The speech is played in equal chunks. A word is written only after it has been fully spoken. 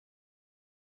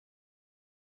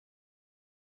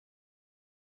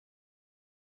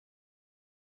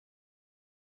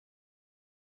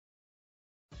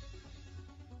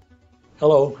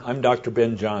Hello, I'm Dr.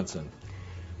 Ben Johnson.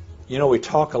 You know, we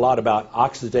talk a lot about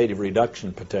oxidative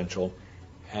reduction potential,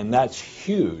 and that's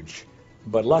huge.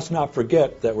 But let's not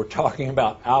forget that we're talking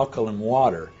about alkaline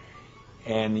water.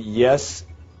 And yes,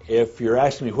 if you're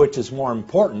asking me which is more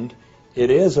important, it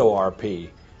is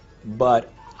ORP.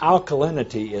 But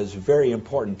alkalinity is very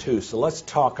important too. So let's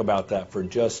talk about that for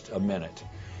just a minute.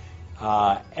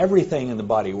 Everything in the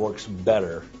body works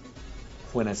better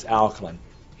when it's alkaline.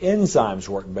 Enzymes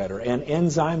work better, and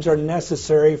enzymes are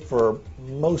necessary for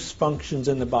most functions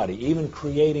in the body, even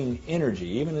creating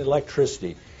energy, even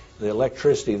electricity, the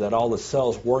electricity that all the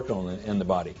cells work on in the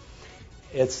body.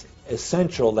 It's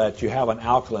essential that you have an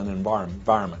alkaline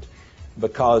environment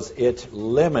because it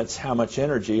limits how much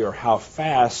energy or how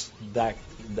fast that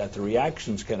the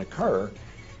reactions can occur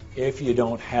if you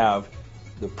don't have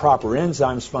the proper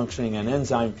enzymes functioning, and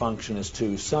enzyme function is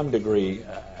to some degree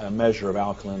a measure of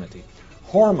alkalinity.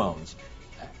 Hormones.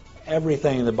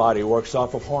 Everything in the body works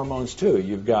off of hormones too.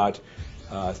 You've got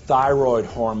thyroid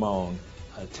hormone,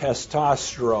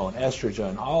 testosterone,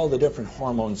 estrogen, all the different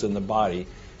hormones in the body.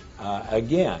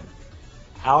 Again,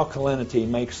 alkalinity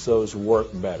makes those work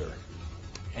better.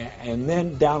 And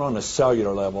then down on a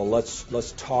cellular level,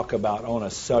 let's talk about on a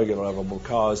cellular level,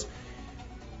 because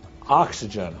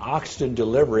oxygen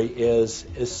delivery is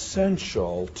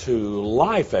essential to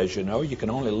life. As you know, you can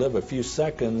only live a few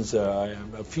seconds,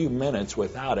 a few minutes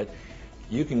without it.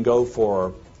 You can go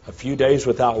for a few days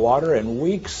without water and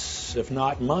weeks, if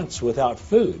not months, without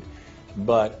food.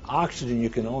 But oxygen, you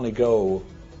can only go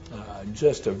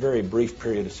just a very brief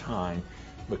period of time,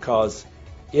 because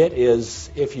it is,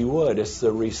 if you would, it's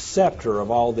the receptor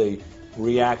of all the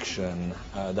reaction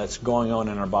that's going on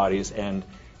in our bodies, and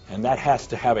that has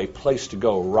to have a place to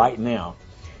go right now,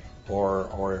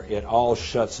 or it all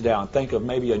shuts down. Think of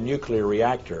maybe a nuclear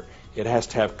reactor. It has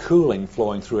to have cooling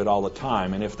flowing through it all the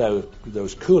time, and if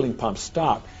those cooling pumps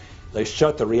stop, they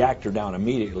shut the reactor down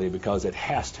immediately, because it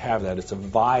has to have that. It's a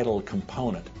vital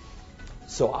component.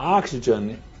 So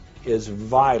oxygen is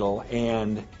vital,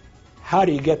 and how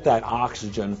do you get that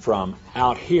oxygen from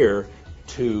out here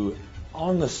to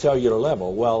on the cellular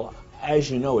level? Well,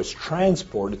 as you know, it's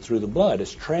transported through the blood.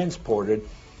 It's transported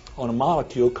on a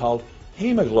molecule called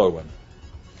hemoglobin.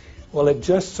 Well, it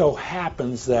just so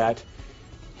happens that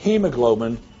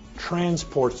hemoglobin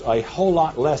transports a whole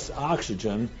lot less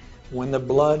oxygen when the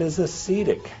blood is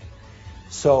acidic.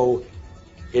 So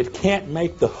it can't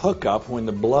make the hookup when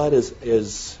the blood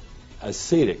is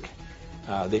acidic.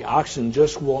 The oxygen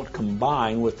just won't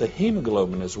combine with the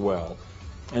hemoglobin as well.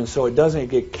 And so it doesn't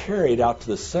get carried out to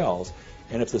the cells.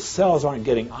 And if the cells aren't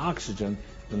getting oxygen,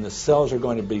 then the cells are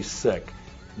going to be sick.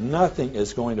 Nothing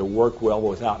is going to work well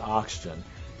without oxygen.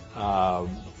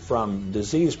 From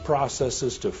disease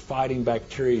processes to fighting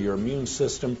bacteria, your immune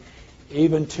system,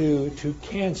 even to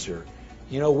cancer.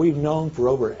 You know, we've known for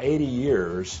over 80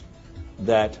 years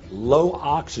that low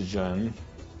oxygen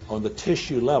on the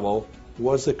tissue level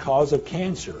was the cause of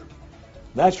cancer.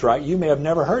 That's right, you may have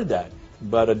never heard that,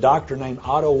 but a doctor named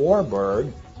Otto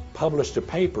Warburg published a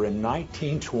paper in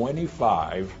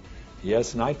 1925.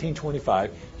 Yes,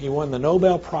 1925. He won the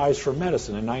Nobel Prize for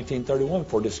Medicine in 1931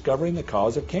 for discovering the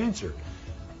cause of cancer.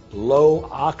 Low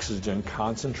oxygen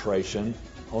concentration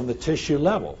on the tissue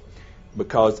level.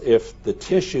 Because if the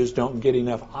tissues don't get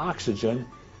enough oxygen,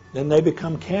 then they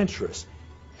become cancerous.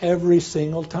 Every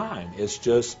single time. It's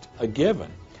just a given.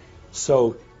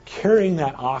 So carrying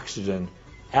that oxygen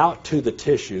out to the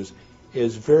tissues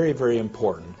is very, very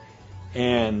important.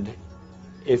 And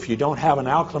if you don't have an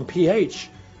alkaline pH,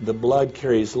 the blood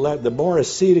carries the more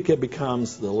acidic it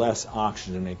becomes, the less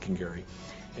oxygen it can carry.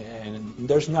 And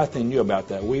there's nothing new about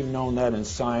that. We've known that in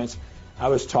science. I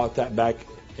was taught that back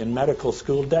in medical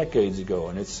school decades ago,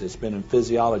 and it's been in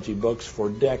physiology books for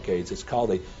decades. It's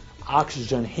called the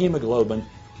oxygen hemoglobin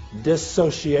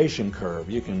dissociation curve.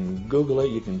 You can Google it,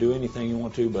 you can do anything you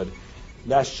want to, but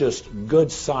that's just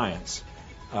good science.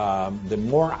 The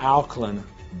more alkaline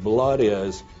blood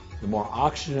is, the more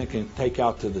oxygen it can take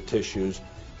out to the tissues.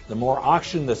 The more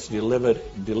oxygen that's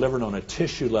delivered on a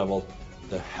tissue level,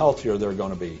 the healthier they're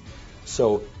going to be.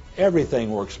 So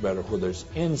everything works better, whether there's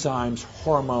enzymes,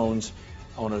 hormones,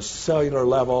 on a cellular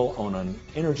level, on an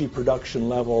energy production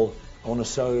level, on a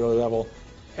cellular level.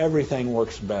 Everything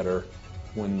works better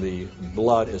when the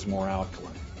blood is more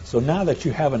alkaline. So now that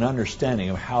you have an understanding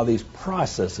of how these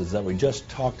processes that we just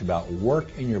talked about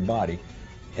work in your body,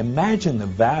 imagine the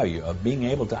value of being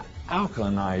able to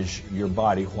alkalinize your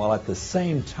body while at the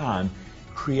same time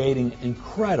creating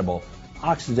incredible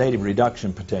oxidative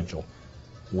reduction potential.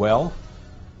 Well,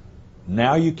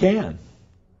 now you can.